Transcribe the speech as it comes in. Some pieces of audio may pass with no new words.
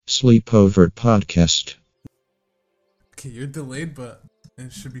Sleepover Podcast. Okay, you're delayed, but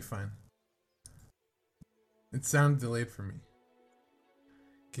it should be fine. It sounded delayed for me.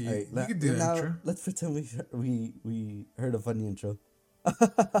 Okay, All right, you could do the now intro. let's pretend we heard a funny intro.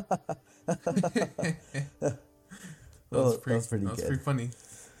 That That was pretty that was good. pretty funny.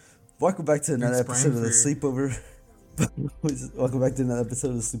 Welcome back to another Thanks, episode Brian, of the Sleepover. Welcome back to another episode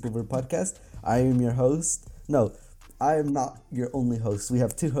of the Sleepover Podcast. I am your host. No, I am not your only host. We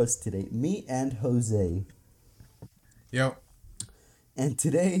have two hosts today, me and Jose. Yo, And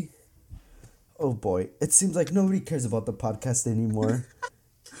today, oh boy, it seems like nobody cares about the podcast anymore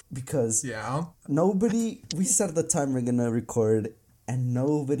because yeah, we set the time we're gonna record and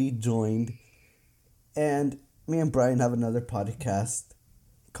nobody joined. And me and Brian have another podcast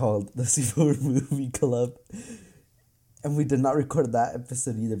called the Sleepover Movie Club. And we did not record that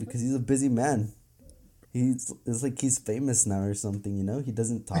episode either because he's a busy man. It's like he's famous now or something, you know? He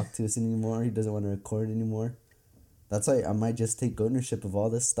doesn't talk to us anymore. He doesn't want to record anymore. That's why I might just take ownership of all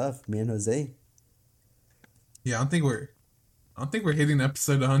this stuff, me and Jose. yeah. I don't think we're hitting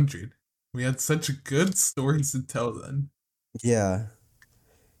episode 100. We had such good stories to tell then. Yeah.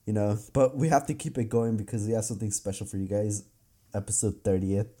 You know, but we have to keep it going because we have something special for you guys. Episode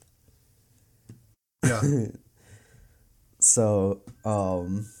 30th. Yeah, So,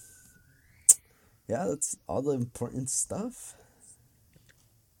 yeah, that's all the important stuff.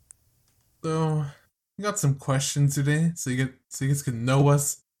 so we got some questions today, so you guys can know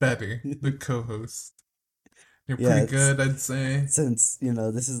us better. The co-host, you're Yeah, pretty good, I'd say. Since, you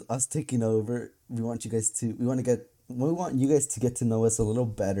know, this is us taking over, we want you guys to get to know us a little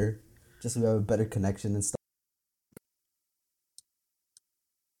better, just so we have a better connection and stuff.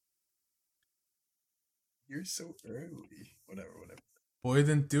 You're so early. Whatever. Boy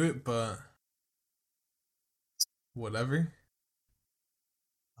didn't do it, but whatever.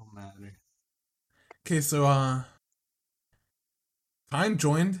 No matter. Okay, so Kine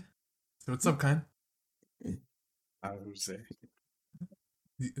joined. So what's up, Kine? I would say.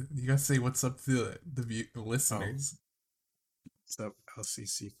 You guys say what's up to the listeners. What's up,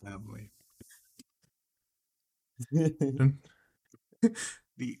 LCC family? Don't-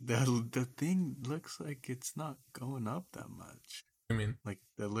 The thing looks like it's not going up that much. I mean, Like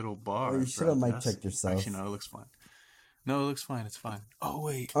the little bar. Oh, you should have mic broadcast. checked yourself. Actually, no, it looks fine. No, it looks fine. It's fine. Oh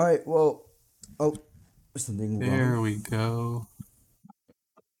wait. All right, well, there's something wrong. There we go.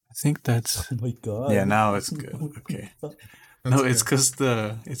 I think that's. Oh my god. Yeah, now it's good. Okay. that's No, it's good.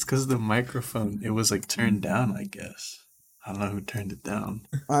 cause the microphone. It was like turned down. I guess. I don't know who turned it down.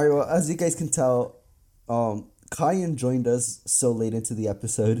 All right, well, as you guys can tell, Kyan joined us so late into the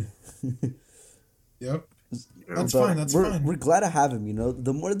episode. Yep. That's But fine. That's we're, fine. We're glad to have him, you know?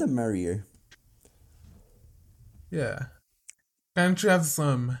 The more the merrier. Yeah. Can't you have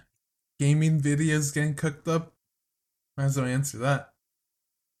some gaming videos getting cooked up? Might as well answer that.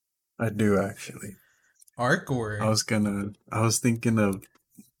 I do actually. Arc or I was thinking of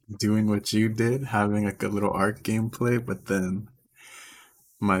doing what you did, having like a little Ark gameplay, but then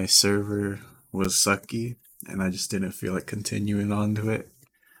my server was sucky and I just didn't feel like continuing on to it.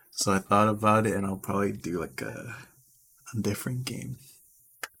 So I thought about it and I'll probably do like a different game.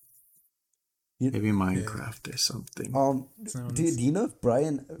 You- Maybe Minecraft or something. sounds. Do you know if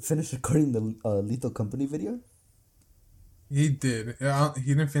Brian finished recording the Lethal Company video? He did.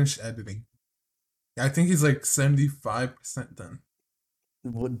 He didn't finish editing. I think he's like 75% done.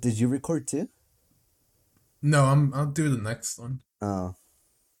 What, did you record too? No, I'll do the next one. Oh.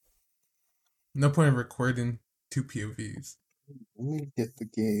 No point in recording two POVs. Let me get the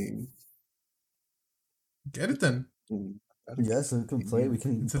game. Get it then. Yeah, so we can play. We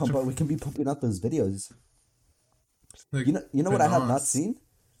can It's such a- We can be pumping out those videos. Like, You know what I have not Bananas. seen?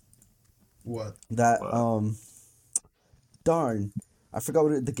 What? That What? darn, I forgot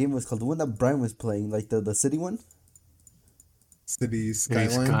what the game was called. The one that Brian was playing, like the city one, City City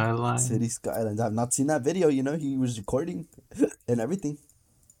Skyline? Skyline. City Skylines. I've not seen that video. You know, he was recording and everything.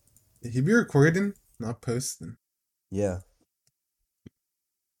 He be recording, not posting. Yeah.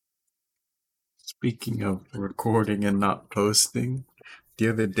 Speaking of recording and not posting, the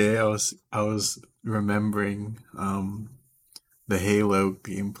other day I was remembering the Halo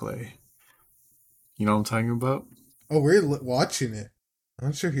gameplay. You know what I'm talking about? Oh, we're watching it. I'm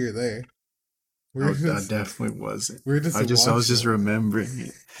not sure you're there. I definitely wasn't. We're just I was just watching. remembering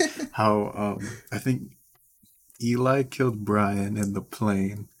it. How I think Eli killed Brian in the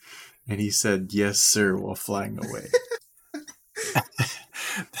plane, and he said "Yes, sir" while flying away.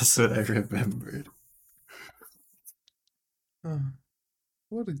 That's what I remembered. Oh,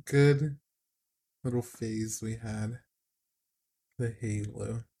 what a good little phase we had. The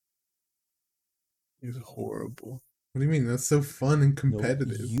Halo. It's horrible. What do you mean? That's so fun and No,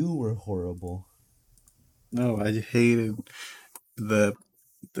 competitive. you were horrible. No, I hated the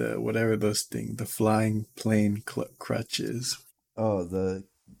whatever those things, the flying plane crutches. Oh,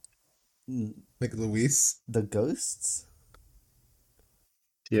 Like Luis. the ghosts?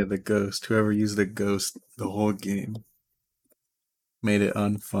 Yeah, the ghost. Whoever used the ghost the whole game made it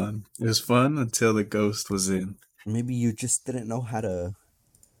unfun. It was fun until the ghost was in. Maybe you just didn't know how to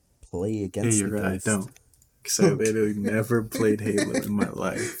play Yeah, against you're the right. I ghost. don't. Because I literally never played Halo in my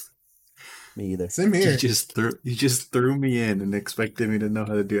life. Me either. Same here. You just threw me in and expected me to know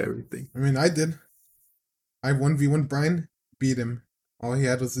how to do everything. I mean, I did. I 1v1 Brian, beat him. All he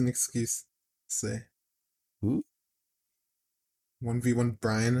had was an excuse to say. Who? 1v1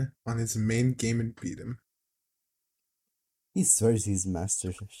 Brian on his main game and beat him. He swears he's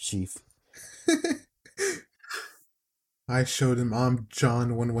Master Chief. I showed him I'm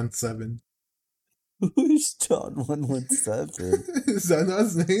John 117. Who's John 117? Is that not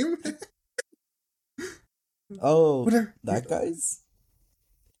his name? Oh, Whatever. that guy's?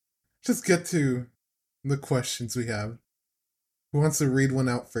 Just get to the questions we have. Who wants to read one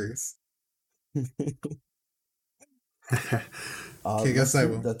out first? Okay, guess I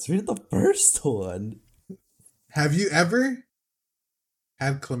will. Let's read the first one. Have you ever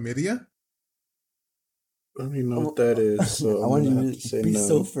had chlamydia? I don't even know what that is, so I want I'm gonna you have to say to be no.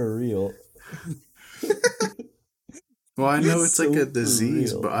 so for real. Well, I know it's like So a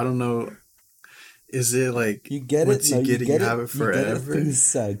disease, real. but I don't know. Is it like You get once it? No, you get it, you have it You get it forever? through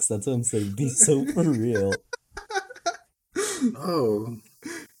sex. That's what I'm saying. Be so for real. Oh,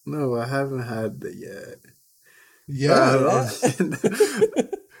 no, I haven't had that yet. Yeah.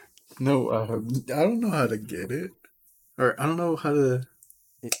 No, I don't know how to get it, or I don't know how to.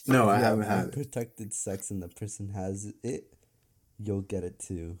 No, I If you haven't have had it. unprotected sex and the person has it, you'll get it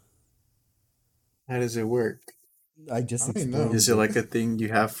too. How does it work? I just I don't explained know. Is it like a thing you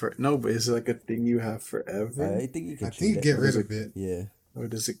have for? No, but is it like a thing you have forever, I think you can I treat think you it. get rid Is of it. Yeah, or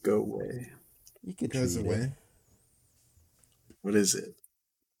does it go away? you could It goes treat away. it. What is it?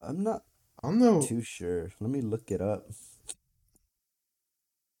 I'm not I don't know. too sure. Let me look it up. I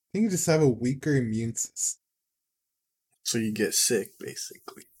think you just have a weaker immune system. So you get sick,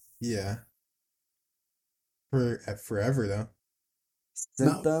 basically. Yeah. Forever though.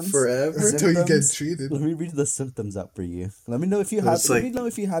 Symptoms. Not forever. Or until you get Symptoms? treated. Let me read the symptoms out for you. Let me know if you So have. it's Let me like- know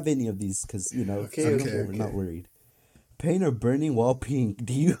if you have any of these, because you know, Okay, we're not worried. Pain or burning while peeing.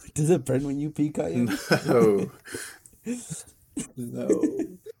 Does it burn when you pee, Kyle? No. No.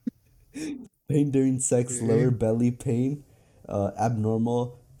 Pain during sex, Yeah. lower belly pain,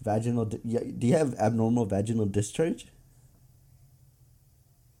 abnormal vaginal. Do you have abnormal vaginal discharge?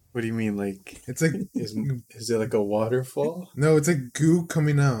 What do you mean? Like, It's like is it like a waterfall? no, it's like goo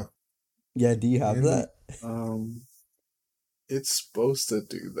coming out. Yeah, do you have Yeah. that? It's supposed to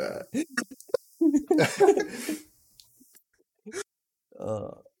do that.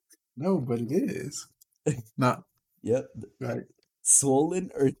 No, but it is. Not Yep. right.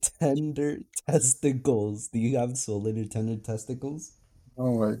 Swollen or tender testicles. Do you have swollen or tender testicles?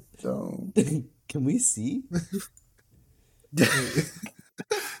 Oh, I don't. Can we see?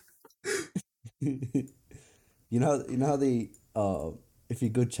 You know how they if you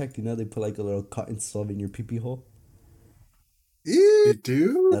go check, they put like a little cotton swab in your pee hole. Ew. You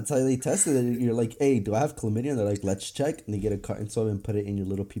do? That's how they tested it. You're like, hey, do I have chlamydia? And they're like, let's check. And they get a cotton swab and put it in your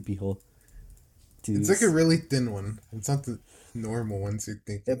little pee hole. It's like a really thin one. It's not the normal ones you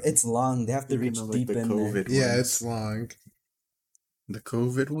think. It's long. They have to reach Thinking of, like, deep the in there. COVID Yeah, ones. it's long. The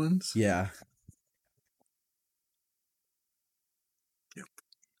COVID ones? Yeah.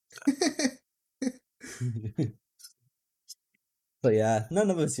 So yeah,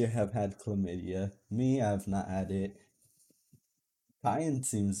 none of us here have had chlamydia. Me, I've not had it. Kyan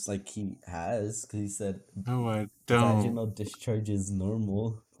seems like he has, because he said No, I don't. vaginal discharge is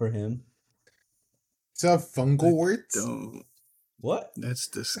normal for him. So have fungal warts? Don't. What? That's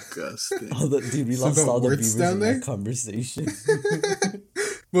disgusting. Oh, dude, we So lost got all the warts beavers down in there? that conversation.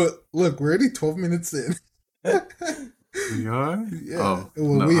 But look, we're already 12 minutes in. We are? Yeah. Oh,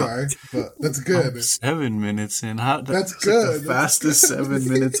 well, no, we I- are, but that's I'm good. 7 minutes in. How? That's like good, the that's fastest good. 7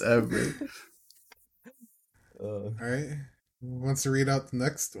 minutes ever. All right. Who wants to read out the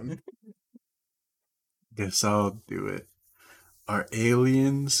next one? Guess I'll do it. Are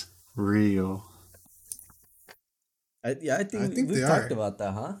aliens real? I think think we they talked are. about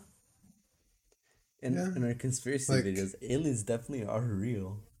that, huh? Yeah. In our conspiracy Like- videos, aliens definitely are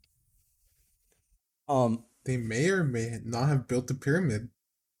real. They may or may not have built the pyramid.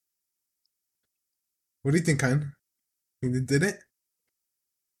 What do you think, Kyle? Think they did it?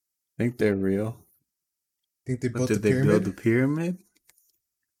 Think they're real? Think they But built the did they build the pyramid? pyramid?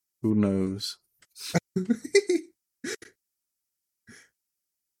 Who knows?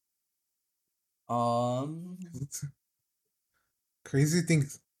 Um, Crazy thing,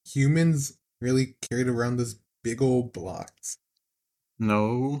 humans really carried around this big old blocks.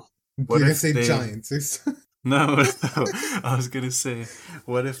 No. You're What gonna if say they? giants? No, no. I was gonna say,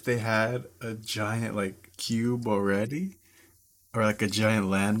 what if they had a giant like cube already, or like a giant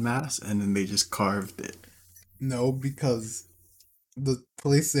landmass, and then they just carved it? No, because the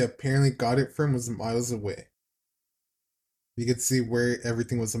place they apparently got it from was miles away. You could see where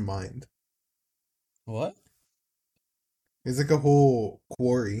everything was mined. what? It's like a whole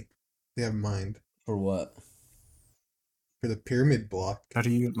quarry they have mined For what? for the pyramid block. How do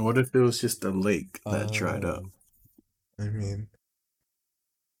you? What if it was just a lake that dried up? Oh. I mean,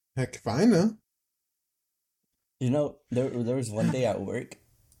 heck if I know. You know, there was one day at work,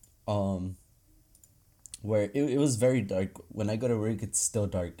 um, where it was very dark. When I go to work, it's still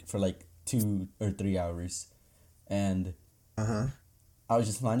dark for like 2 or 3 hours. And Uh-huh. I was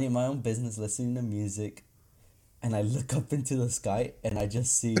just minding my own business, listening to music, and I look up into the sky and I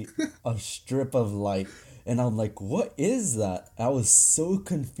just see a strip of light. And I'm like, what is that? I was so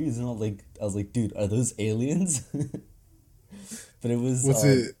confused, and I was like, dude, are those aliens? But it was Was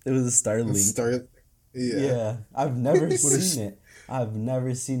it was a Starlink. Start? Yeah. Yeah, I've never is- seen it. I've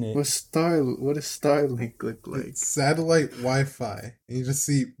never seen it. What does Starlink look like? It's satellite Wi-Fi. And you just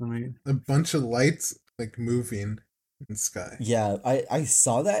see I mean, a bunch of lights like moving in the sky. Yeah, I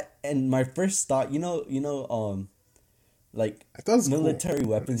saw that, and my first thought, like I thought it was cool. military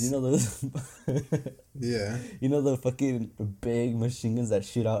weapons, you know those, Yeah. you know the fucking big machine guns that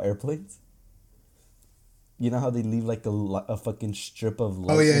shoot out airplanes. You know how they leave like a fucking strip of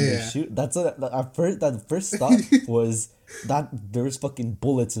light yeah, when they yeah. shoot. That's what that first thought was that there was fucking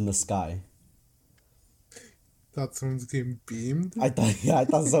bullets in the sky. Thought someone's getting beamed. I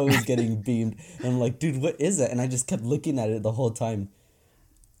thought someone was getting beamed. And I'm like, dude, what is that? And I just kept looking at it the whole time.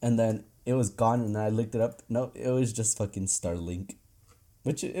 And then it was gone, and I looked it up. No, it was just fucking Starlink.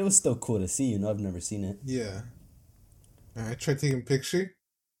 Which it was still cool to see, you know, I've never seen it. Yeah. I tried taking a picture.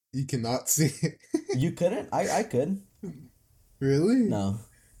 You cannot see it. You couldn't? I could. Really? No.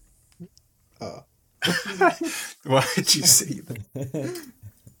 Oh. why did you say that?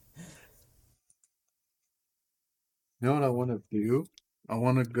 You know what I want to do? I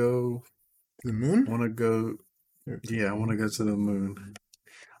want to go. The moon? I want to go. Yeah, I want to go to the moon.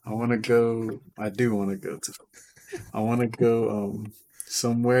 I want to go. I do want to go to. I want to go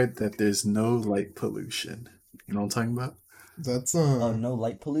somewhere that there's no light pollution. You know what I'm talking about? That's No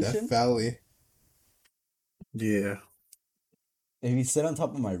light Death pollution? Valley. Yeah. If you sit on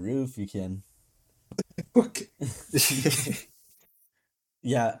top of my roof, you can. Okay.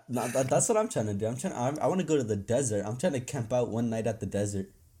 Yeah, no, that's what I'm trying to do. I want to go to the desert. I'm trying to camp out one night at the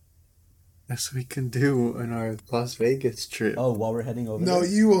desert. That's what we can do on our Las Vegas trip. Oh, while we're heading over No, there?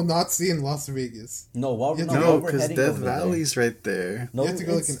 you will not see in Las Vegas. No, while You have no, to while no, we're because heading Death over there. Valley's right there. No, You have to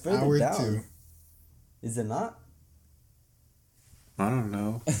go like it's an further hour or down. two. Is it not? I don't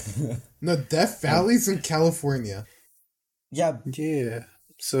know. No, Death Valley's in California. Yeah, Yeah.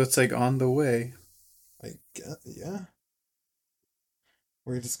 So it's like on the way. I guess, yeah.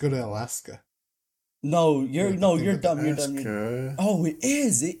 Or you just go to Alaska. no, Yeah, you're dumb. You're dumb. Alaska. Oh, it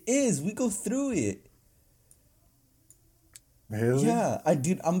is. It is. We go through it. Really? Yeah,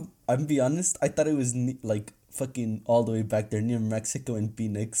 I'm be honest. I thought it was like fucking all the way back there near Mexico and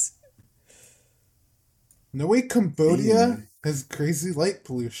Phoenix. No way, Cambodia Phoenix. has crazy light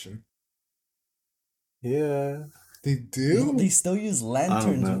pollution. Yeah. They do? They still use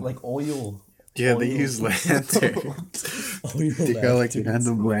lanterns know. with like oil. Yeah, they Oil. use lanterns. Oil They got like lanterns.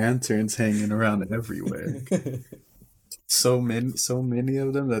 random lanterns hanging around everywhere. So many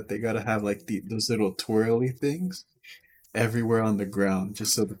of them that they gotta have like those little twirly things everywhere on the ground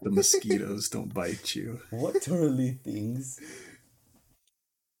just so that the mosquitoes don't bite you. What twirly things?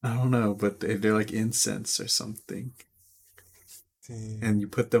 I don't know, but they're like incense or something. Damn. And you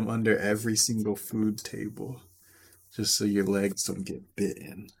put them under every single food table just so your legs don't get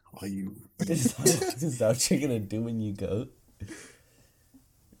bitten while you Is that what you're gonna do when you go?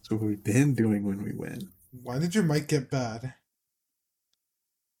 That's what we've been doing when we went. Why did your mic get bad?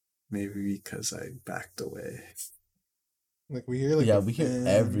 Maybe because I backed away. Like we hear like Yeah, a we hear fan.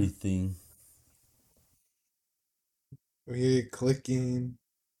 everything. We hear you clicking.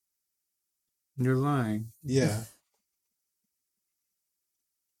 You're lying. Yeah,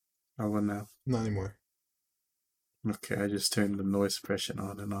 Oh, well, now. not anymore. Okay, I just turned the noise suppression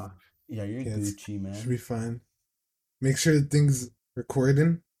on and off. Yeah, you're Yeah, it's- Gucci, man. Should be fine. Make sure the thing's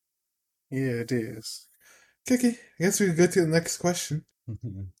recording. Yeah, it is. Okay. I guess we can go to the next question.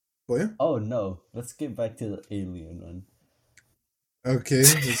 Boy. Oh no, let's get back to the alien one. Okay.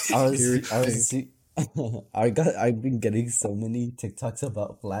 Let's hear what you think. I've been getting so many TikToks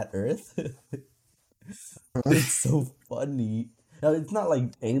about flat Earth. Huh? It's so funny. Now, it's not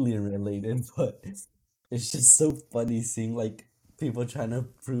like alien related, but it's just so funny seeing like people trying to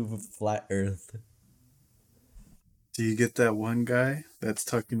prove flat Earth. Do you get that one guy that's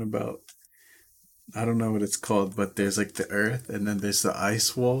talking about, I don't know what it's called, but there's like the Earth and then there's the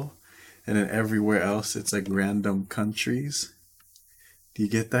ice wall, and then everywhere else it's like random countries. Do you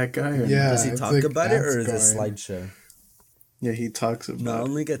get that guy or Yeah, not? Does he it's talk like about it or is it Asgard. slideshow? Yeah, he talks No, I about it.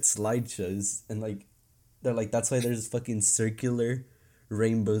 only get slideshows and like they're like that's why there's fucking circular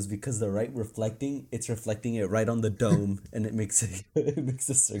rainbows because the right reflecting, it's reflecting it right on the dome and it makes it makes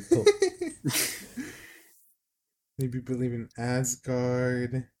a circle. Maybe believe in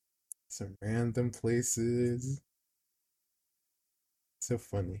Asgard. Some random places. So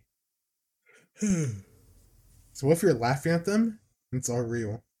funny. So what if you're laughing at them? It's all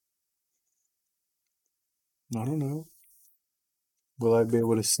real. I don't know. Will I be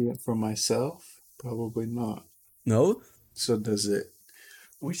able to see it for myself? Probably not. No, So does it?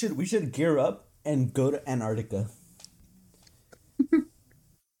 we should gear up and go to Antarctica.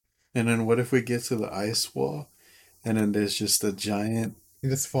 And then what if we get to the ice wall and then there's just a giant You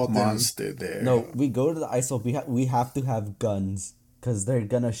just fall down. monster there? No, we go to the ice wall. We have to have guns because they're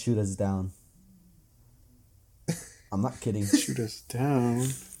gonna shoot us down. I'm not kidding. Shoot us down.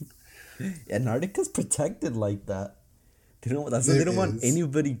 Antarctica's protected like that. That's why they There don't want is.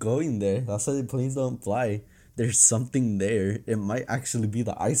 anybody going there. That's why the planes don't fly. There's something there. It might actually be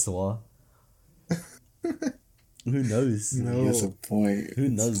the ice wall. Who knows? No. He has a point. Who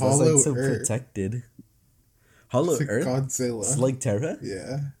knows? That's why Hollow it's so Earth. protected. Hollow It's like Earth? Godzilla. It's like Terra?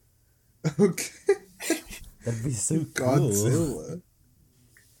 Yeah. Okay. That'd be so cool. Godzilla.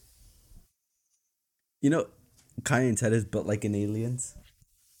 You know, Kai and Ted is built like an aliens.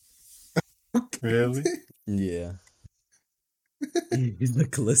 Really? Yeah. He's the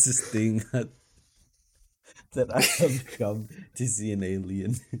closest thing that I have come to see an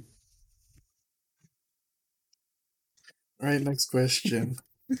alien. All right, next question.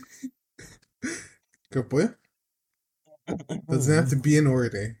 Good boy. Doesn't have to be in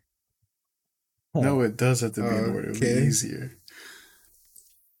order. No, it does have to be in order. It'll be Okay. easier.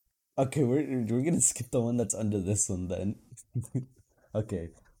 Okay, we're gonna skip the one that's under this one then. Okay.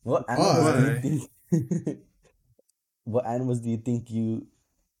 What Why? animals do you think what animals do you think you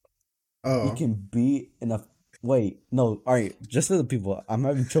Oh. can be in a wait, no, alright, just for the people, I'm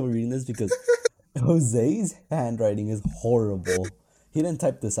having trouble reading this because Jose's handwriting is horrible. He didn't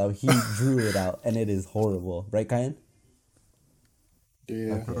type this out, he drew it out and it is horrible. Right, Kyan?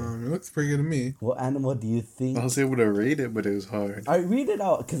 Yeah. It looks pretty good to me. What animal do you think I was able to read it, but it was hard. I read it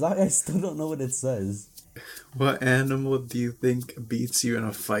out because I still don't know what it says. What animal do you think beats you in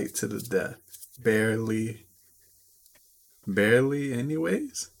a fight to the death? Barely. Barely,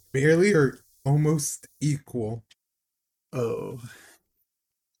 anyways? Barely or almost equal. Oh.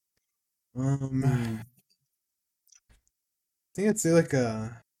 I think I'd say like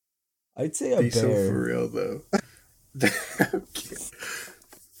a I'd say a Be so for bear. real, though. Okay.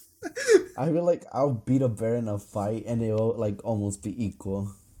 I feel like I'll beat a bear in a fight and it'll like almost be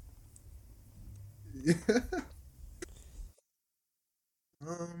equal.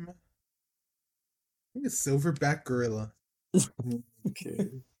 I think a silverback gorilla. Okay.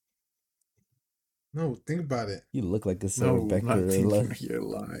 No, think about it. You look like a No, silverback not gorilla. thinking you're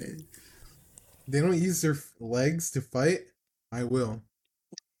lying. They don't use their legs to fight. I will.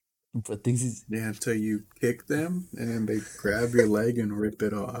 But things is Yeah, until you kick them, and then they grab your leg and rip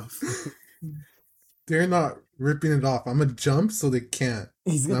it off. They're not ripping it off. I'm gonna jump so they can't.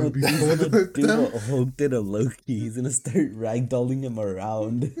 he's I'm gonna, be he's pulled gonna with do them. what Hulk did to Loki. He's gonna start ragdolling him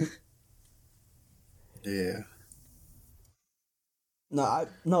around. Yeah.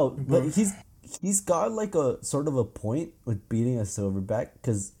 No, but he's got like a sort of a point with beating a silverback.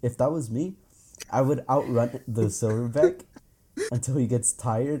 Because if that was me, I would outrun the silverback until he gets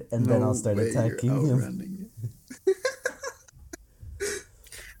tired, and then I'll start way attacking you're him. outrunning it.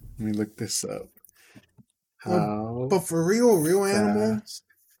 Let me look this up. How But for real animal, fast?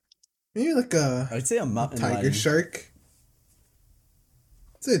 maybe like a I'd say a mountain tiger lion. shark.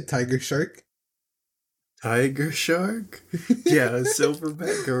 I'd say a tiger shark. Tiger shark? Yeah, a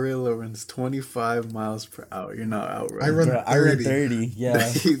silverback gorilla runs 25 miles per hour. You're not outrunning. I run Bro, I run 30. 30.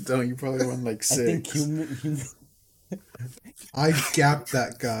 Yeah, You don't. You probably run like I think 6. human. I gapped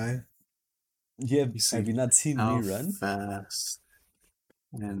that guy. Yeah, You see have you not seen How me run? fast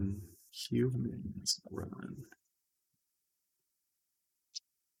and Humans run.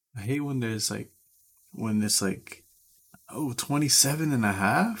 I hate when it's like, oh, 27 and a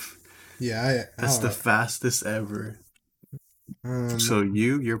half? Yeah, That's the fastest ever. um, So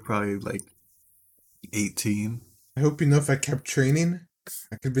you're probably like 18. I hope you know if I kept training,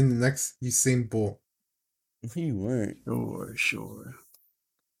 I could be the next Usain Bolt. You weren't. Sure.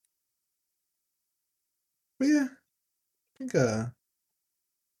 But yeah, I think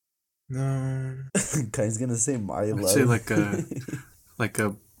no, Guy's gonna say I'd say Milo. like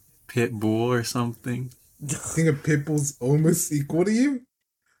a pit bull or something. I think a pit bull's almost equal to you.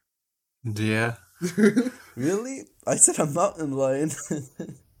 Yeah. Really? I said a mountain lion.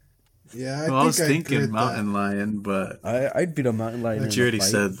 Yeah, Well, I was think I agree thinking with mountain lion, but I'd beat a mountain lion. But you already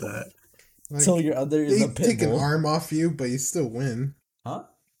said that. Like, So your other is they a pit take an bull. arm off you, but you still win. Huh?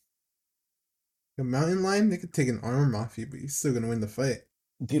 A mountain lion, they could take an arm off you, but you're still gonna win the fight.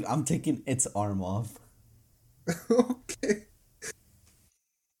 Dude, I'm taking its arm off. Okay.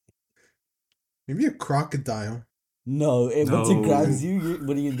 Maybe a crocodile. No, once it No. grabs you,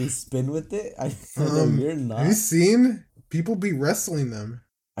 what are you gonna do? Spin with it? No, you're Have you not. seen people be wrestling them?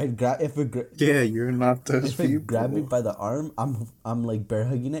 I'd grab if it Yeah, you're not those if it grabbed me people. by the arm, I'm like bear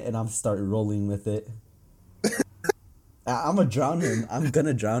hugging it and I'm start rolling with it. I'm gonna drown him. I'm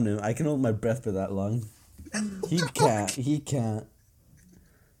gonna drown him. I can hold my breath for that long. He can't. He can't.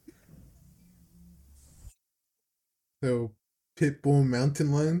 So, pit bull,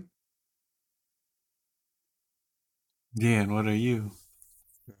 mountain lion. Yeah, and what are you?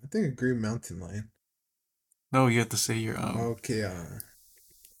 I think I agree, mountain lion. No, you have to say your own. Okay.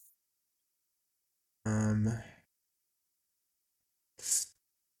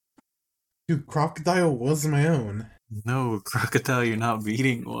 Dude, crocodile was my own. No, crocodile, you're not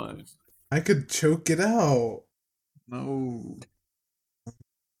beating one. I could choke it out. No. I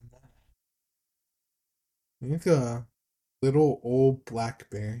think a little old black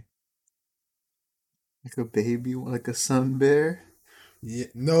bear. Like a baby one, like a sun bear? Yeah,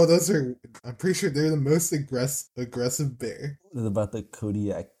 no, those are. I'm pretty sure they're the most aggressive bear. What about the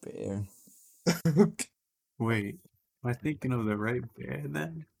Kodiak bear? Okay. Wait, am I thinking of the right bear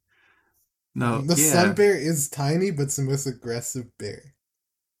then? No, The yeah, sun bear is tiny, but it's the most aggressive bear.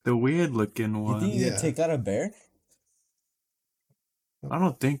 the weird looking You one. think you Yeah. can take out a bear? I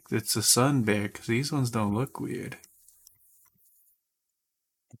don't think it's a sun bear because these ones don't look weird.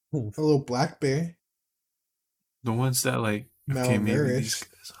 A little black bear. The ones that like, okay, maybe these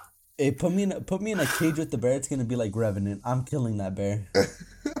Malnourished. guys. Hey, put me in a cage with the bear. It's gonna be like Revenant. I'm killing that bear.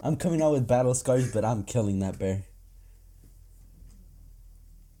 I'm coming out with battle scars, but I'm killing that bear.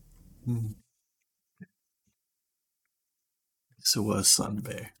 So was sun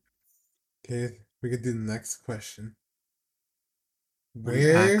bear. Okay, we could do the next question. Where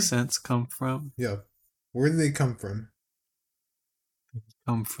do Where? accents come from? Yeah. Where do they come from?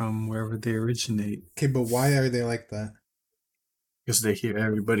 Come from wherever they originate. Okay, but why are they like that? Because they hear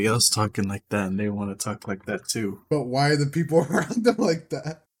everybody else talking like that and they want to talk like that too. But why are the people around them like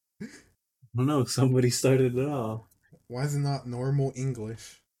that? I don't know, somebody started it all. Why is it not normal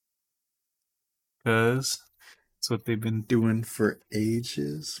English? Because it's what they've been doing for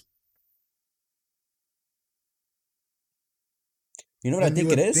ages. You know what I And think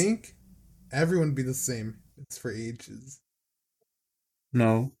you it would is? think everyone would be the same. It's for ages.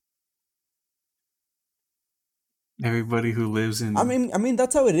 No. Everybody who lives in I mean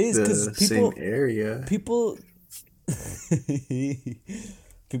that's how it is because the people same area. people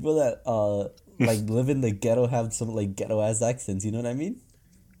people that like live in the ghetto have some like ghetto ass accents. You know what I mean?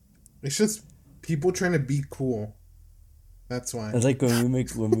 It's just people trying to be cool. That's why. It's like when we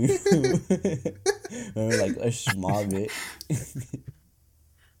when we're like a schmob it.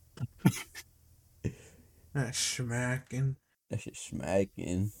 Smacking. That shit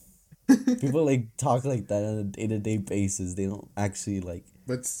smacking. People like talk like that on a day-to-day basis. They don't actually like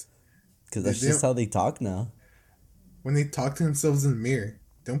But because that's They just don't- how they talk now. when they talk to themselves in the mirror,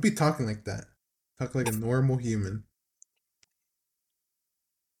 don't be talking like that. Talk like a normal human.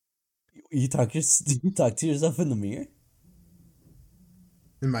 You talk to yourself in the mirror?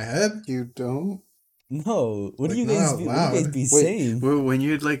 In my head? You don't? No. What do Like, you not guys out be? What do you guys loud. be Wait, saying? well,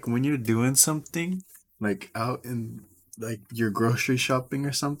 when you're doing something, like out in like you're grocery shopping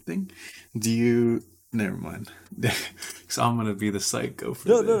or something, do you never mind. So I'm gonna be the psycho for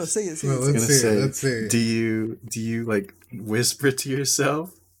No, this. say it. Say No, it. I was let's gonna say it. say, Let's say it. do you like whisper to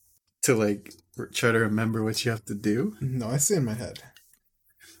yourself to like try to remember what you have to do? No, I say in my head.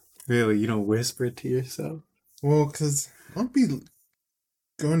 Really, you don't whisper to yourself? Well, because I'll be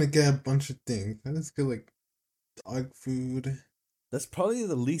going to get a bunch of things. I just get like dog food, That's probably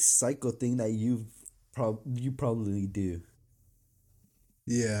the least psycho thing that you probably do.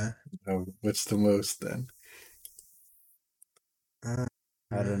 Yeah. Oh, what's the most then? Uh,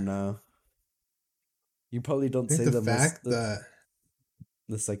 I don't know. You probably I don't think say the the most fact that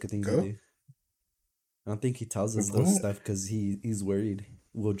the psycho things you go. do. I don't think he tells us What? those stuff because he's worried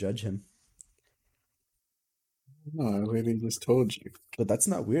we'll judge him. No, I already just told you. But that's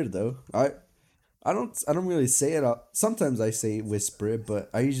not weird though. I don't really say it out. Sometimes I say whisper it, but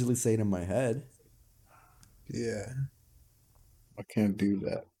I usually say it in my head. Yeah. I can't do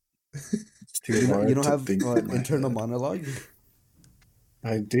that. It's You too hard don't to have think an in my internal head. monologue.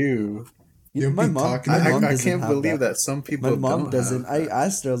 I do. You'll My be mom, talking my to mom I doesn't can't have believe that. that some My people mom don't doesn't. have I that.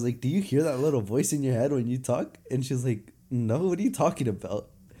 asked her. I was like, "Do you hear that little voice in your head when you talk?" And she's like, "No. What are you talking about?"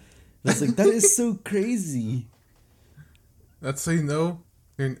 And I was like, "That is so crazy." That's how you know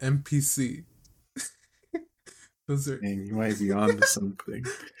you're an NPC. Those are And you might be on to something.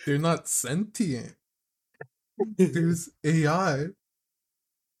 they're not sentient. There's AI.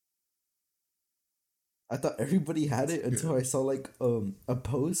 I thought everybody had it until I saw like a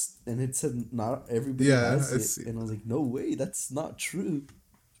post and it said not everybody Yeah, has I it, see. and I was like, no way, that's not true.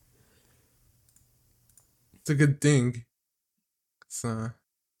 It's a good thing. It's I'd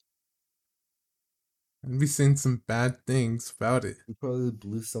be saying some bad things about it. You probably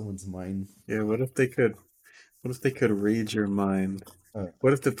blew someone's mind. Yeah, what if they could read your mind? Uh,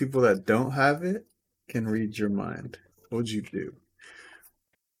 What if the people that don't have it can read your mind? What would you do?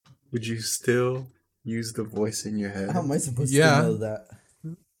 Would you still use the voice in your how head? am I supposed to Yeah. know that?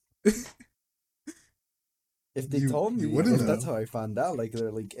 If they told You me, wouldn't if that's know. how I found out, like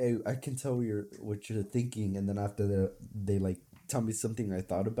they're like, "Hey, I can tell what you're thinking," and then after they like tell me something I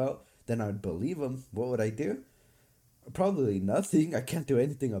thought about, then I'd believe them. What would I do? Probably nothing. I can't do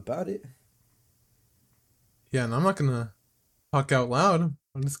anything about it. Yeah, and I'm not gonna talk out loud.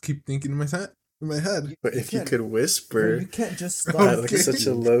 I'll just keep thinking in my head. But You if you can't, could bro. whisper You can't just stop Okay. at like such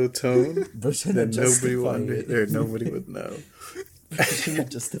a thinking. low tone, Bro, trying to then nobody justify it. nobody would know. Bro, trying to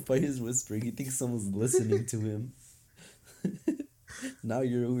justify his whispering. He thinks someone's listening to him. Now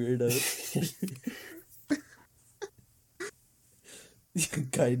you're a weirdo.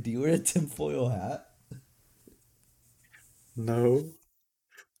 Guy, do you wear a tinfoil hat? No,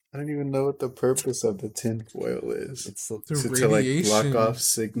 I don't even know what the purpose of the tinfoil is. It's so, The To like block radiation. off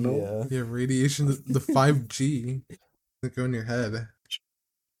signal. yeah. Yeah, radiation, the 5G that go in your head.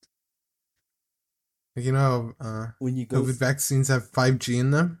 Like, you know how When you go, COVID vaccines have 5G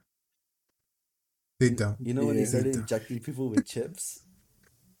in them? They don't. you know when they Yeah. started injecting people with chips?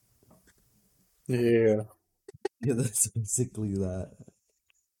 Yeah. Yeah, that's basically that.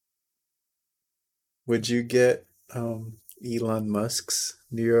 Would you get Elon Musk's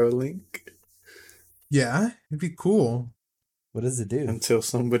Neuralink Yeah, it'd be cool. What does it do? until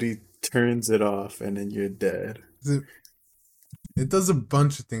somebody turns it off and then you're dead? It does a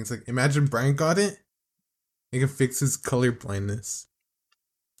bunch of things. Like, imagine Brian got it. It can fix his color blindness.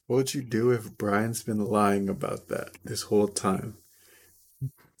 What would you do if Brian's been lying about that this whole time?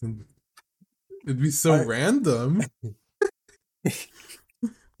 It'd be so I- random.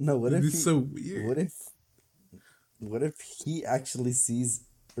 No, what It'd if be he, so weird. what if he actually sees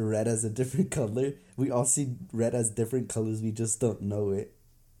red as a different color? We all see red as different colors, we just don't know it.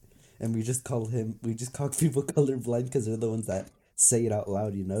 And we just call people colorblind because they're the ones that say it out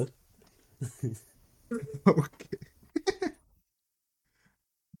loud, you know? Okay.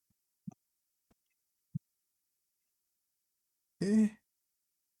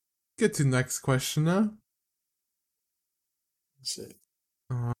 Get to the next question now. That's it.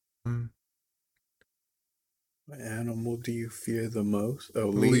 Um, What animal do you fear the most? Oh,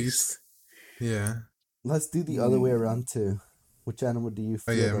 least. least. Yeah. Let's do the other way around too. Which animal do you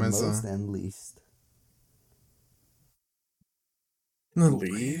fear yeah, the might as most well. and least? The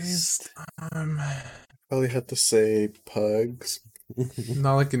Least? Um, Probably have to say pugs.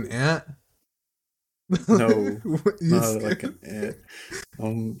 not like an ant. No, What, you not scared? like an ant.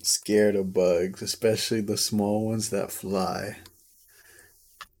 I'm scared of bugs, especially the small ones that fly.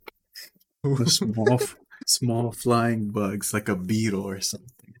 The small flying bugs, like a beetle or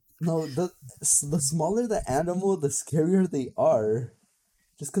something. No, the smaller the animal, the scarier they are.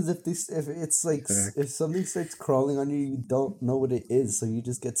 Just because if it's like Exactly. if something starts crawling on you, you don't know what it is, so you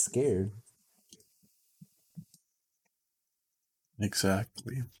just get scared.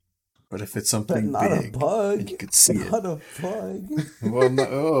 Exactly. But if it's But something not big a pug. and you could see it. Not a pug. Well, no,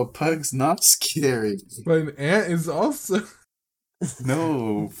 oh, pug's not scary. But an ant is also.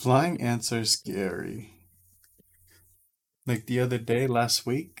 No, flying ants are scary. Like the other day, last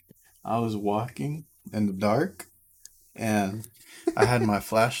week, I was walking in the dark, and I had my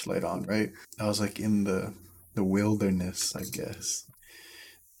flashlight on, right? I was like in the wilderness, I guess,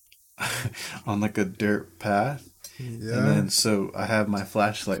 on like a dirt path. And Yeah. then so I have my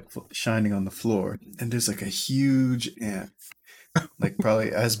flashlight shining on the floor, and there's like a huge ant, like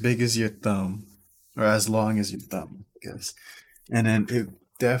probably as big as your thumb, or as long as your thumb, I guess. And then it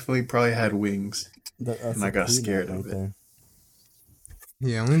definitely probably had wings, That's and I a got queen scared ant of right it. there.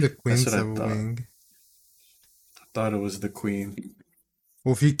 Yeah, only the That's queens what I have a thought. wing. I thought it was the queen.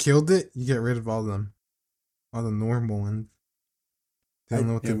 Well, if you killed it, you get rid of all them. All the normal ones. They don't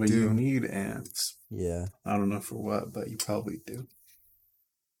know what Yeah, to but you do. need ants. Yeah. I don't know for what, but you probably do.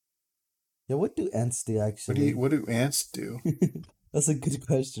 Yeah, what do ants do actually? What do ants do? That's a good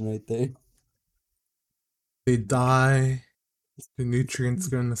question right there. They die. The nutrients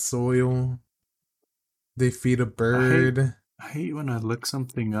go in the soil. They feed a bird. I hate when I look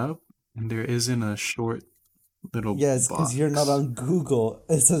something up and there isn't a short little Yes, because you're not box. on Google.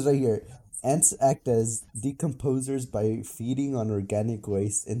 It says right here, ants act as decomposers by feeding on organic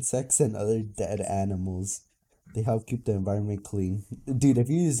waste, insects, and other dead animals. They help keep the environment clean. Dude, if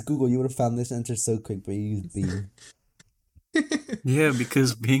you used Google, you would have found this answer so quick, but you used Bing. Yeah,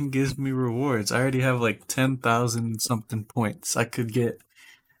 because Bing gives me rewards. I already have like 10,000 something points. I can get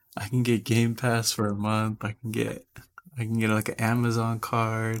Game Pass for a month. I can get like an Amazon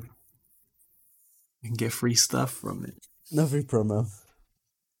card. I can get free stuff from it. No free promo.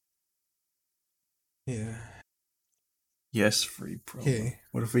 Yeah. Yes, free promo. Okay.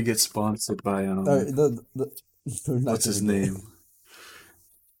 What if we get sponsored by We're not what's his gonna get- name?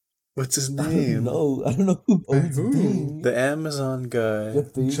 What's his I don't name? know. I don't know who By owns who? Bing. The Amazon guy.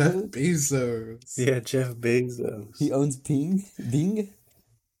 Jeff Bezos? Jeff Bezos. Yeah, Jeff Bezos. He owns Bing? Bing?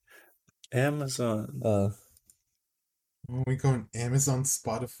 Amazon. Well, we go on Amazon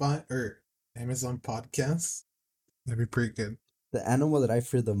Spotify or Amazon Podcasts. That'd be pretty good. The animal that I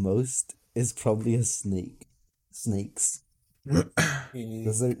fear the most is probably a snake. Snakes.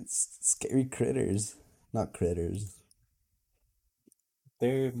 Those are scary critters. Not critters.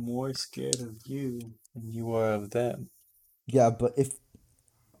 They're more scared of you than you are of them. Yeah, but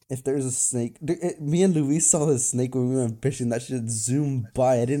if there's a snake, me and Luis saw a snake when we went fishing. That shit zoomed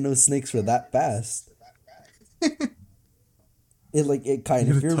by. I didn't know snakes were that fast. It You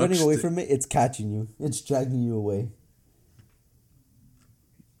if you're running touched away it. from it, it's catching you. It's dragging you away.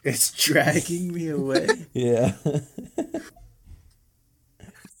 It's dragging me away. Yeah.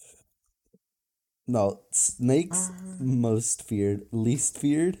 No, snakes most feared. Least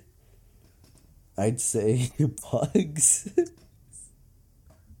feared? I'd say bugs.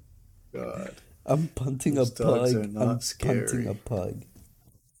 God. I'm punting Those a dogs pug. are not I'm punting scary. a pug.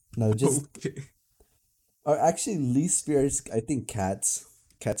 No, just Okay. or actually least feared. I think cats.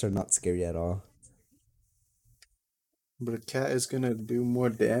 Cats are not scary at all. But a cat is gonna do more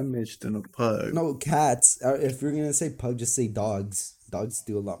damage than a pug. No, cats. If you're gonna say pug, just say dogs. Dogs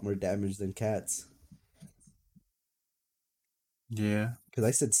do a lot more damage than cats. Yeah. Because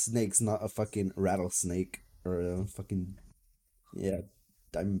I said snakes, not a fucking rattlesnake or a fucking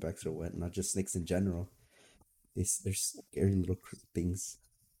diamondbacks or what. Not just snakes in general. They're scary little things.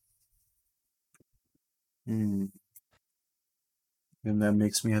 Hmm. And that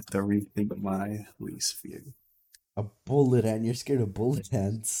makes me have to rethink my least fear. A bullet ant. You're scared of bullet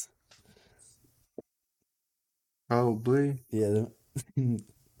ants. Probably. Yeah.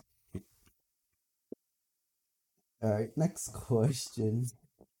 All right. Next question.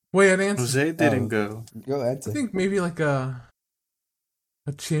 Wait, I'd answer. Jose didn't go. Go I answer. think maybe like a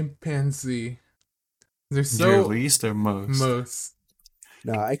chimpanzee. They're Your so least or most? most.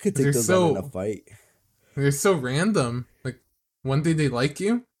 Nah, I could take They're those on in a so- fight. They're so random. Like one day they like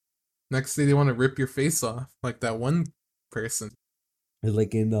you, next day they want to rip your face off. Like that one person.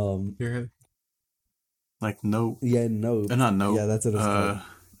 Like in You're Like Nope. yeah, no. Not Nope. Yeah, that's what it's called.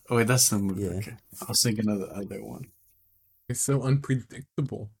 Oh wait, that's the movie. Yeah. Okay. I was thinking of the other one. you're so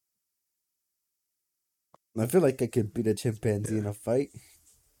unpredictable. I feel like I could beat a chimpanzee in a fight.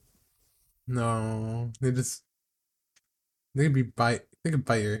 No, they could bite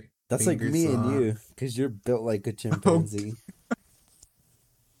your. That's like fingers me and off. you, because you're built like a chimpanzee.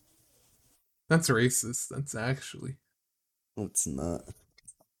 That's racist. That's actually. No, it's not.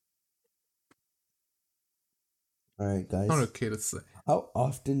 Alright, guys. Not okay to say. How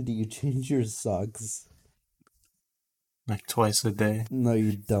often do you change your socks? Like twice a day. No,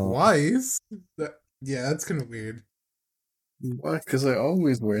 you don't. Wise? Yeah, that's kind of weird. Why? Because I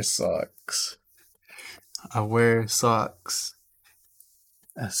always wear socks. I wear socks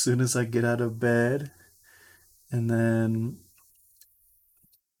as soon as I get out of bed, and then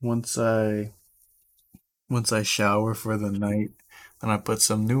once I shower for the night, and I put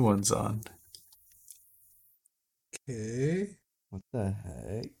some new ones on. Okay. What the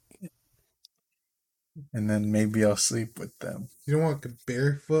heck? And then maybe I'll sleep with them. You don't walk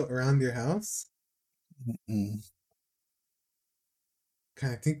barefoot around your house? Mm-mm.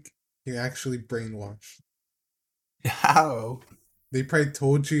 I think you're actually brainwashed. How? They probably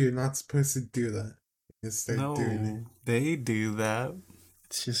told you you're not supposed to do that. You start doing it. No, they do that.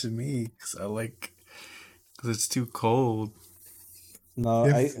 It's just me, because it's too cold. No,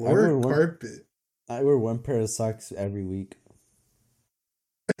 You I have floor wear or one. carpet. I wear one pair of socks every week.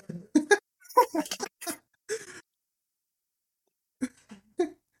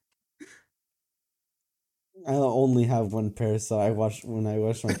 I only have one pair, so when I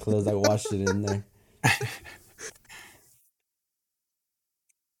wash my clothes, I wash it in there.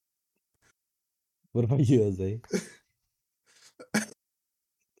 What about you, Jose?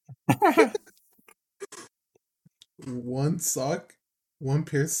 One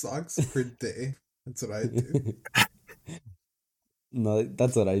pair of socks per day. That's what I do. No,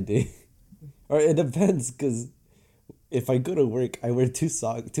 that's what I do. Or it depends, because if I go to work, I wear two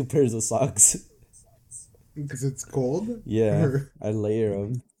pairs of socks. Because it's cold? Yeah, Or- I layer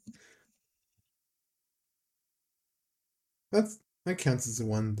them. that counts as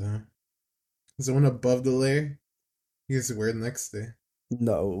one though. Is the one above the layer? You just wear it next day.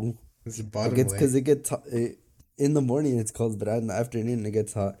 No, It's the it bottom gets layer. because it gets hot. In the morning it's cold, but in the afternoon it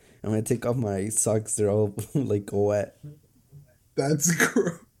gets hot. And when I take off my socks, they're all like wet. That's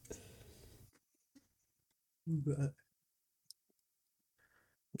gross.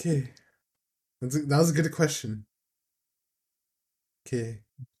 Okay. That was a good question. Okay.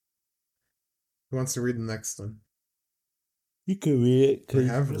 Who wants to read the next one? You can read it, I 'cause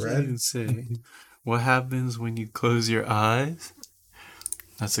have What does that read. even say? What happens when you close your eyes?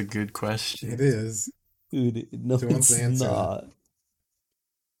 That's a good question. It is. dude, no, Who wants it's to answer that? not.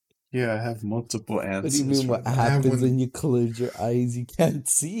 Yeah, I have multiple What answers. do you mean? for What that. I have happens one- when you close your eyes? You can't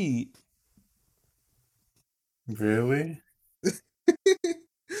see. Really?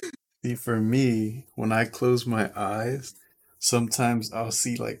 See, for me, when I close my eyes, sometimes I'll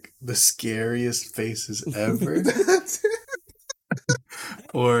see like the scariest faces ever, That's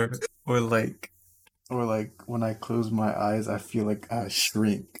or or like when I close my eyes, I feel like I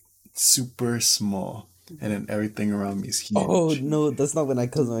shrink, super small, and then everything around me is huge. Oh no, that's not when I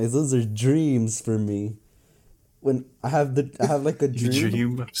close my eyes. Those are dreams for me. When I have like a You dream.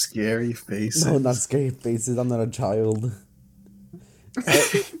 dream of scary faces. No, not scary faces. I'm not a child.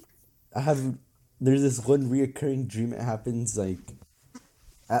 There's this one reoccurring dream. It happens like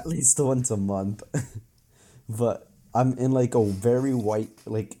at least once a month. But I'm in like a very white,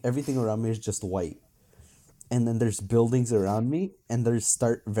 like everything around me is just white. And then there's buildings around me, and they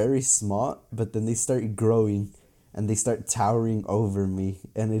start very small, but then they start growing, and they start towering over me,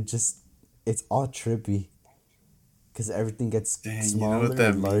 and it's all trippy. Because everything gets Dang, you know smaller what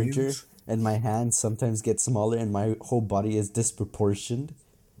that and larger, means? and my hands sometimes get smaller, and my whole body is disproportioned.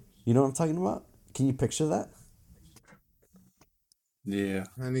 You know what I'm talking about? Can you picture that? Yeah.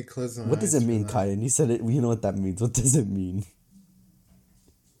 I need to close my What does eyes it for mean, that. Kyan? You said it. You know what that means. What does it mean?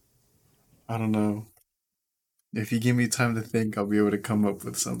 I don't know. If you give me time to think, I'll be able to come up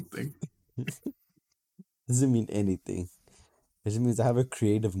with something. Doesn't mean anything. It just means I have a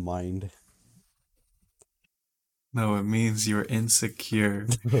creative mind. No, it means you're insecure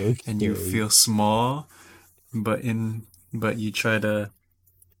and you Okay. feel small, but you try to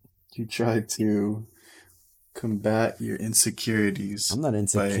combat your insecurities I'm not by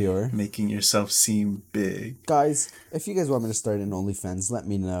insecure. making yourself seem big. Guys, if you guys want me to start an OnlyFans, let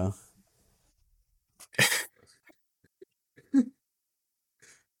me know.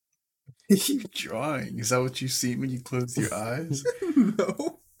 You drawing? Is that what you see when you close your eyes?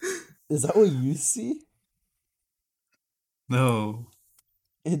 No. Is that what you see? No.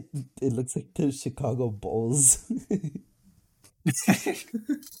 It looks like the Chicago Bulls.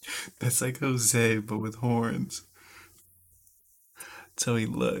 That's like Jose, but with horns. That's how he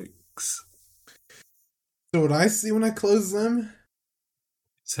looks. So what I see when I close them?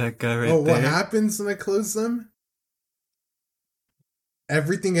 Is that guy right What there? happens when I close them?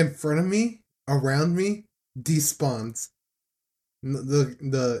 Everything in front of me, around me, despawns.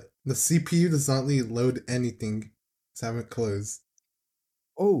 The CPU does not load anything. Just have it closed.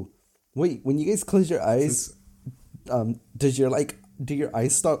 Oh, wait, when you guys close your eyes, Since- do your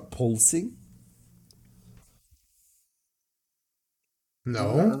eyes stop pulsing? I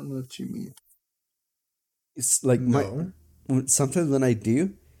No. don't know what you mean. It's like No. sometimes when I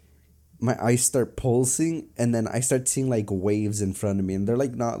do, my eyes start pulsing, and then I start seeing like waves in front of me, and they're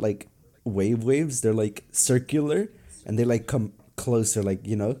like not like waves, they're like circular, and they like come closer, like,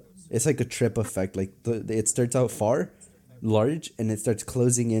 it's like a trip effect. Like it starts out far, large, and it starts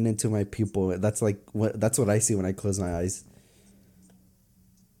closing in into my pupil. That's what I see when I close my eyes.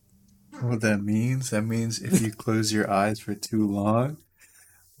 What that means? That means if you close your eyes for too long,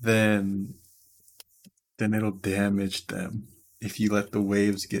 then it'll damage them if you let the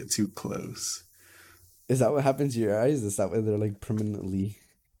waves get too close. Is that what happens to your eyes? Is that why they're like permanently?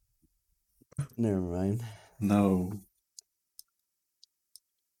 Never mind. No.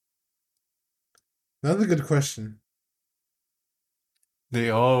 Another good question. They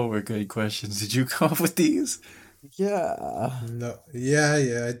all were good questions. Did you come up with these? Yeah. No. Yeah,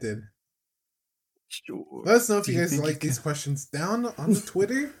 I did. Sure. Let us know if Do you you guys think like you these questions down on the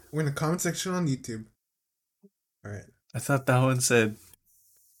Twitter or in the comment section on YouTube. All right. I thought that one said,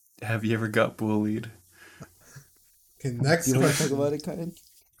 "Have you ever got bullied?" Okay, next Do you want to talk question. about it,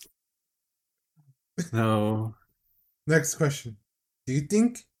 Kyle? No. Next question. Do you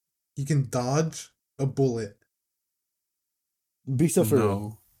think you can dodge a bullet? Be so for real.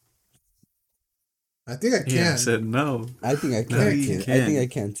 No. I think I can. Yeah, I said no. I think I No, can you too. I can't. think I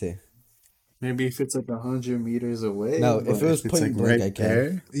can too. Maybe if it's like 100 meters away. No, if but it was it's point blank, I can.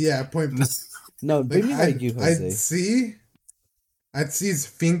 there, Yeah, point blank. No, Like, maybe like you, Jose. I'd see his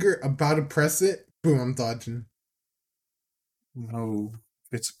finger about to press it. Boom, I'm dodging. no.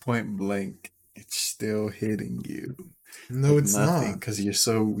 If it's point blank, it's still hitting you. No, With it's nothing, not. because you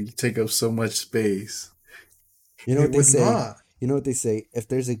take up so much space. You know It what they would say? not. You know what they say? If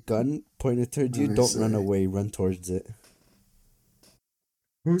there's a gun pointed towards you, What do they don't run say? away. Run towards it.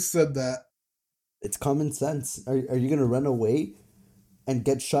 Who said that? It's common sense. Are you gonna run away and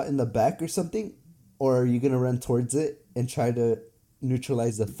get shot in the back or something, or are you gonna run towards it and try to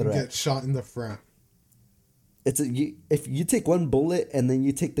neutralize the You threat? get shot in the front. If you take one bullet and then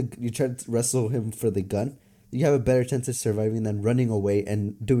you try to wrestle him for the gun, you have a better chance of surviving than running away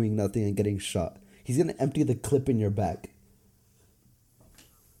and doing nothing and getting shot. He's gonna empty the clip in your back.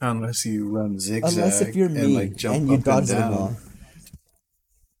 Unless you run zigzag Unless if you're and me like jump and you up dodge and them down. all.